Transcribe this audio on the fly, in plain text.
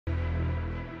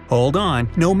Hold on,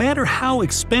 no matter how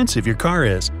expensive your car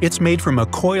is, it's made from a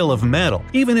coil of metal,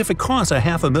 even if it costs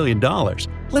 $500,000.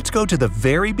 Let's go to the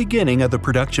very beginning of the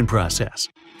production process.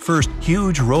 First,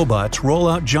 huge robots roll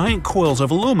out giant coils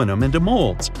of aluminum into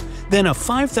molds. Then a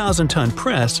 5,000-ton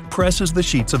press presses the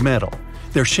sheets of metal.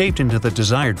 They're shaped into the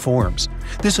desired forms.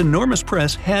 This enormous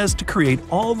press has to create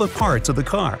all the parts of the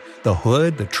car – the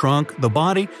hood, the trunk, the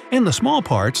body, and the small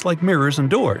parts like mirrors and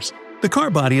doors. The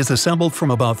car body is assembled from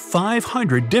about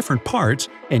 500 different parts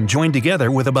and joined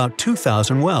together with about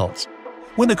 2,000 welds.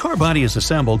 When the car body is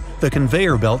assembled, the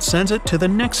conveyor belt sends it to the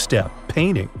next step –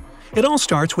 painting. It all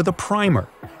starts with a primer.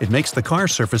 It makes the car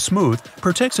surface smooth,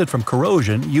 protects it from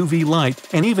corrosion, UV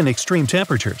light, and even extreme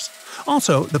temperatures.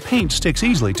 Also, the paint sticks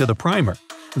easily to the primer.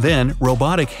 Then,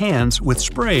 robotic hands with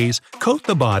sprays coat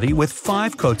the body with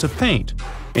 5 coats of paint.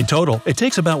 In total, it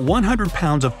takes about 100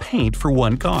 pounds of paint for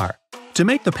one car. To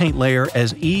make the paint layer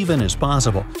as even as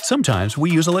possible, sometimes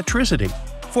we use electricity.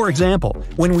 For example,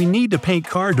 when we need to paint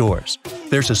car doors,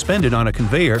 they're suspended on a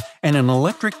conveyor and an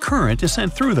electric current is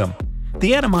sent through them.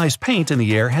 The atomized paint in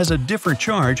the air has a different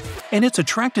charge and it's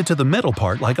attracted to the metal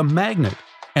part like a magnet.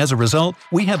 As a result,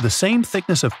 we have the same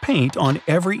thickness of paint on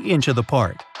every inch of the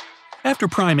part. After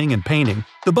priming and painting,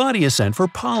 the body is sent for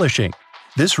polishing.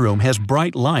 This room has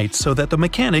bright lights so that the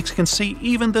mechanics can see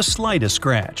even the slightest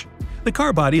scratch. The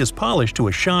car body is polished to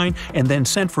a shine and then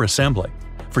sent for assembly.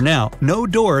 For now, no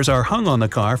doors are hung on the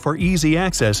car for easy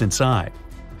access inside.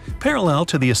 Parallel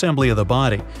to the assembly of the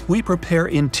body, we prepare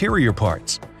interior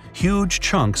parts. Huge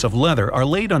chunks of leather are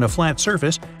laid on a flat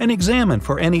surface and examined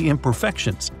for any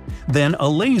imperfections. Then a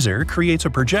laser creates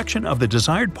a projection of the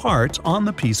desired parts on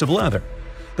the piece of leather.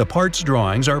 The parts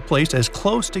drawings are placed as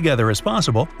close together as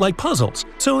possible, like puzzles,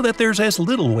 so that there's as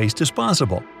little waste as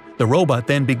possible. The robot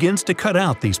then begins to cut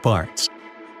out these parts.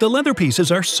 The leather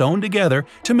pieces are sewn together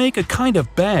to make a kind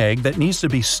of bag that needs to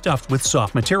be stuffed with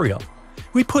soft material.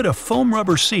 We put a foam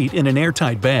rubber seat in an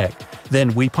airtight bag,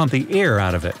 then we pump the air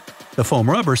out of it. The foam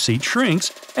rubber seat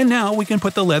shrinks, and now we can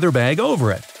put the leather bag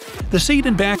over it. The seat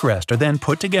and backrest are then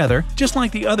put together just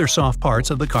like the other soft parts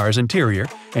of the car's interior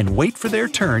and wait for their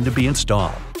turn to be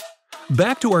installed.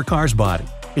 Back to our car's body.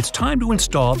 It's time to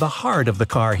install the heart of the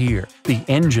car here, the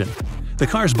engine. The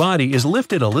car's body is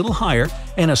lifted a little higher,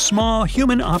 and a small,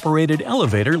 human-operated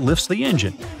elevator lifts the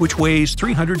engine, which weighs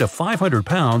 300 to 500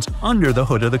 pounds under the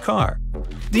hood of the car.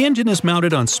 The engine is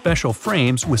mounted on special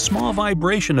frames with small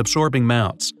vibration-absorbing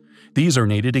mounts. These are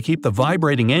needed to keep the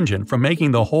vibrating engine from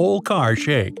making the whole car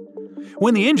shake.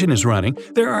 When the engine is running,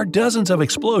 there are dozens of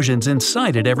explosions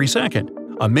inside it every second.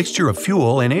 A mixture of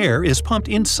fuel and air is pumped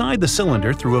inside the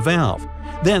cylinder through a valve.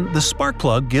 Then the spark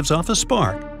plug gives off a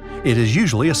spark. It is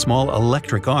usually a small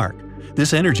electric arc.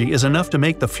 This energy is enough to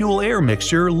make the fuel-air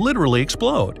mixture literally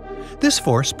explode. This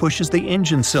force pushes the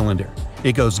engine cylinder.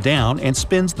 It goes down and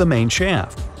spins the main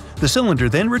shaft. The cylinder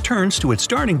then returns to its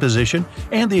starting position,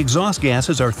 and the exhaust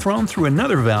gases are thrown through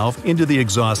another valve into the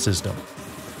exhaust system.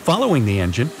 Following the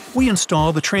engine, we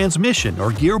install the transmission or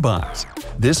gearbox.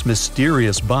 This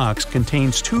mysterious box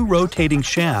contains 2 rotating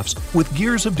shafts with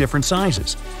gears of different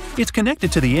sizes. It's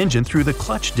connected to the engine through the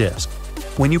clutch disc.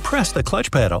 When you press the clutch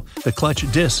pedal, the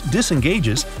clutch disc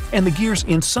disengages and the gears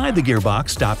inside the gearbox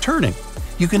stop turning.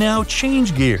 You can now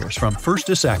change gears from first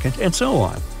to second and so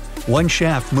on. One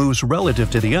shaft moves relative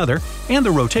to the other, and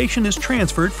the rotation is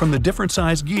transferred from the different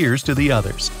sized gears to the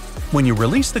others. When you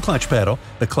release the clutch pedal,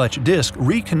 the clutch disc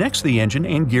reconnects the engine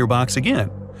and gearbox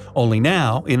again. Only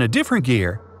now, in a different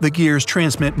gear, the gears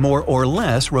transmit more or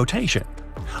less rotation.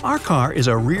 Our car is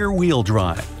a rear-wheel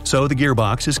drive, so the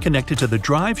gearbox is connected to the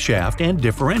drive shaft and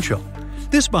differential.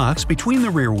 This box between the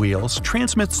rear wheels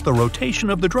transmits the rotation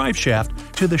of the drive shaft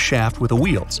to the shaft with the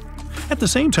wheels. At the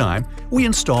same time, we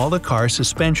install the car's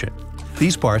suspension.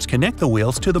 These parts connect the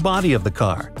wheels to the body of the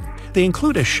car. They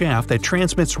include a shaft that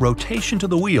transmits rotation to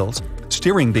the wheels,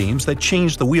 steering beams that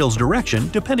change the wheel's direction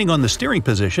depending on the steering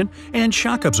position, and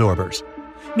shock absorbers.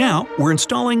 Now, we're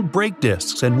installing brake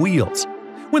discs and wheels.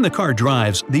 When the car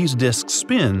drives, these discs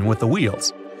spin with the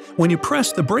wheels. When you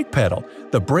press the brake pedal,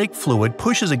 the brake fluid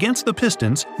pushes against the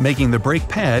pistons, making the brake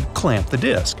pad clamp the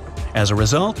disc. As a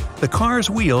result, the car's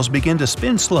wheels begin to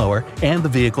spin slower and the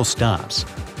vehicle stops.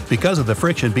 Because of the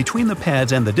friction between the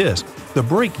pads and the disc, the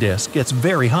brake disc gets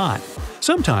very hot.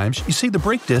 Sometimes you see the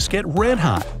brake disc get red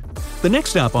hot. The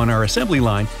next stop on our assembly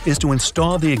line is to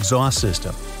install the exhaust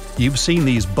system. You've seen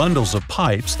these bundles of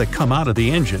pipes that come out of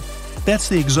the engine. That's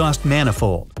the exhaust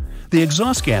manifold. The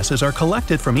exhaust gases are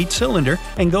collected from each cylinder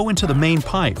and go into the main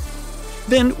pipe.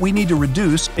 Then we need to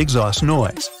reduce exhaust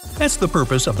noise. That's the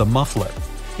purpose of the muffler.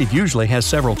 It usually has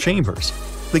several chambers.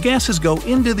 The gases go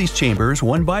into these chambers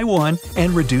one by one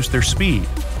and reduce their speed.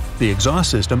 The exhaust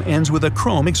system ends with a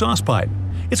chrome exhaust pipe.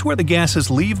 It's where the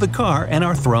gases leave the car and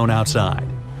are thrown outside.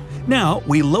 Now,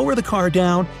 we lower the car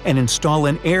down and install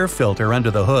an air filter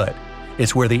under the hood.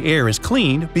 It's where the air is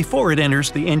cleaned before it enters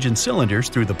the engine cylinders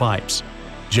through the pipes.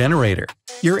 Generator.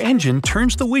 Your engine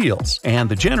turns the wheels, and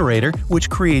the generator, which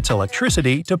creates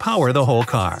electricity to power the whole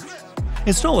car.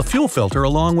 Install a fuel filter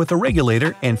along with a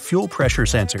regulator and fuel pressure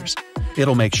sensors.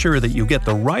 It'll make sure that you get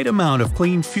the right amount of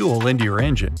clean fuel into your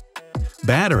engine.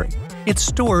 Battery. It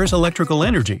stores electrical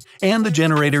energy, and the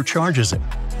generator charges it.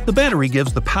 The battery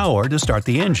gives the power to start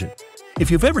the engine.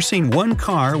 If you've ever seen one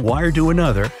car wired to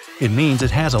another, it means it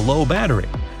has a low battery.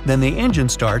 Then the engine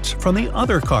starts from the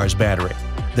other car's battery.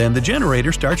 Then the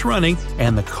generator starts running,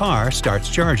 and the car starts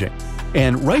charging.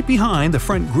 And right behind the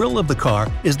front grille of the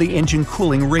car is the engine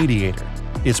cooling radiator.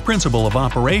 Its principle of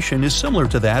operation is similar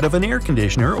to that of an air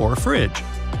conditioner or fridge.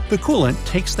 The coolant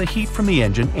takes the heat from the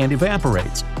engine and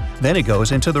evaporates. Then it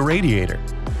goes into the radiator.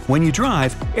 When you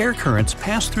drive, air currents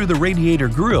pass through the radiator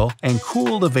grille and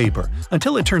cool the vapor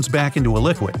until it turns back into a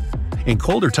liquid. In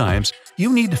colder times,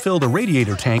 you need to fill the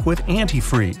radiator tank with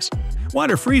antifreeze.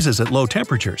 Water freezes at low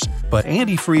temperatures, but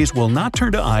antifreeze will not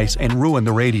turn to ice and ruin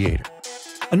the radiator.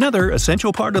 Another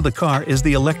essential part of the car is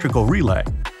the electrical relay.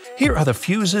 Here are the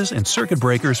fuses and circuit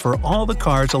breakers for all the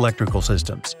car's electrical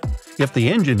systems. If the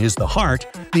engine is the heart,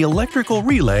 the electrical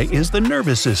relay is the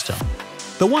nervous system.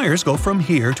 The wires go from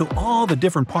here to all the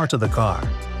different parts of the car.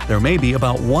 There may be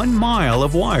about 1 mile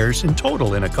of wires in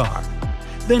total in a car.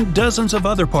 Then dozens of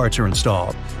other parts are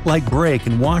installed, like brake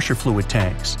and washer fluid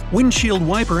tanks, windshield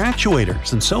wiper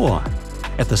actuators, and so on.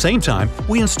 At the same time,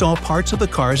 we install parts of the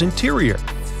car's interior.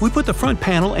 We put the front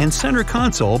panel and center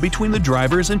console between the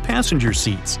driver's and passenger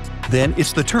seats. Then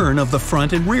it's the turn of the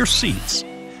front and rear seats.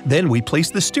 Then we place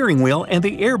the steering wheel and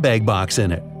the airbag box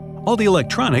in it. All the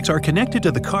electronics are connected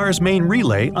to the car's main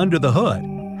relay under the hood.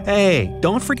 Hey,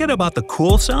 don't forget about the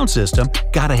cool sound system,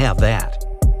 gotta have that.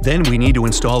 Then we need to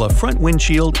install a front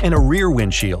windshield and a rear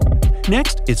windshield.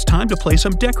 Next, it's time to place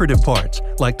some decorative parts,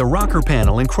 like the rocker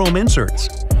panel and chrome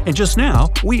inserts. And just now,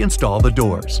 we install the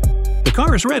doors. The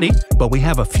car is ready, but we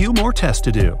have a few more tests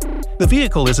to do. The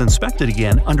vehicle is inspected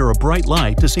again under a bright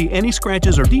light to see any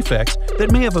scratches or defects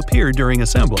that may have appeared during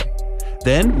assembly.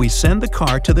 Then we send the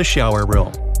car to the shower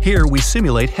room. Here we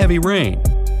simulate heavy rain.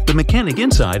 The mechanic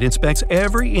inside inspects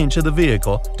every inch of the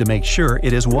vehicle to make sure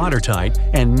it is watertight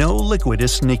and no liquid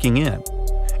is sneaking in.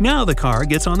 Now the car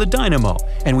gets on the dynamo,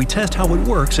 and we test how it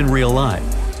works in real life.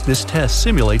 This test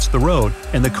simulates the road,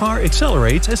 and the car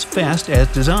accelerates as fast as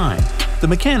designed. The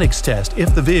mechanics test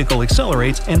if the vehicle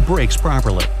accelerates and brakes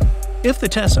properly. If the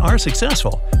tests are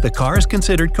successful, the car is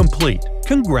considered complete.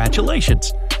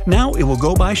 Congratulations! Now it will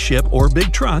go by ship or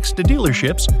big trucks to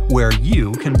dealerships where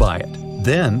you can buy it.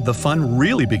 Then the fun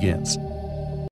really begins.